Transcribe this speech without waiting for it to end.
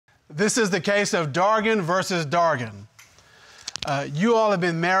This is the case of Dargan versus Dargan. You all have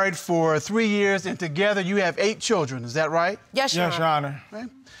been married for 3 years, and together you have 8 children. Is that right? Yes, Your Honor. Right.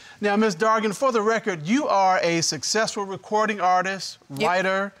 Now, Ms. Dargan, for the record, you are a successful recording artist,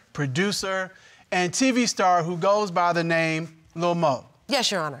 writer, producer, and TV star who goes by the name Lil Mo.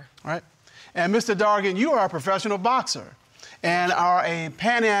 Yes, Your Honor. All right. And Mr. Dargan, you are a professional boxer and are a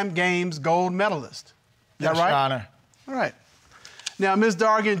Pan Am Games gold medalist. Is that right? Your Honor. All right. Now, Ms.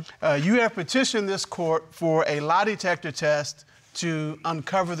 Dargan, you have petitioned this court for a lie detector test to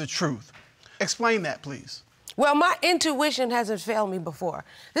uncover the truth. Explain that, please. Well, my intuition hasn't failed me before.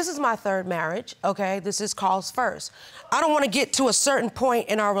 This is my 3rd marriage, okay? This is Karl's first. I don't want to get to a certain point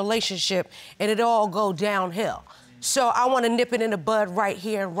in our relationship and it all go downhill. So I want to nip it in the bud right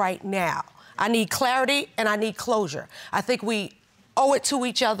here, right now. I need clarity and I need closure. I think we owe it to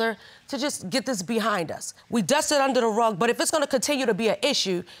each other to just get this behind us. We dust it under the rug, but if it's gonna continue to be an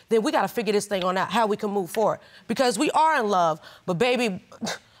issue, then we gotta figure this thing on out, how we can move forward. Because we are in love, but baby,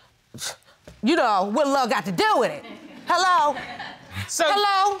 you know, what love got to do with it? Hello?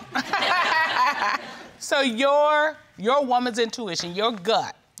 Hello? So your woman's intuition, your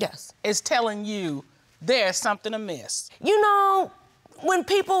gut, yes, is telling you there's something amiss. You know, when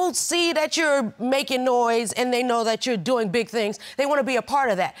people see that you're making noise and they know that you're doing big things, they want to be a part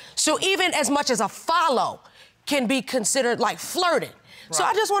of that. So even as much as a follow can be considered like flirting. Right. So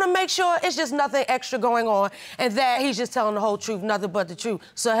I just want to make sure it's just nothing extra going on and that he's just telling the whole truth, nothing but the truth.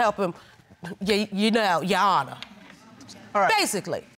 So help him, you know, Your Honor. All right. Basically.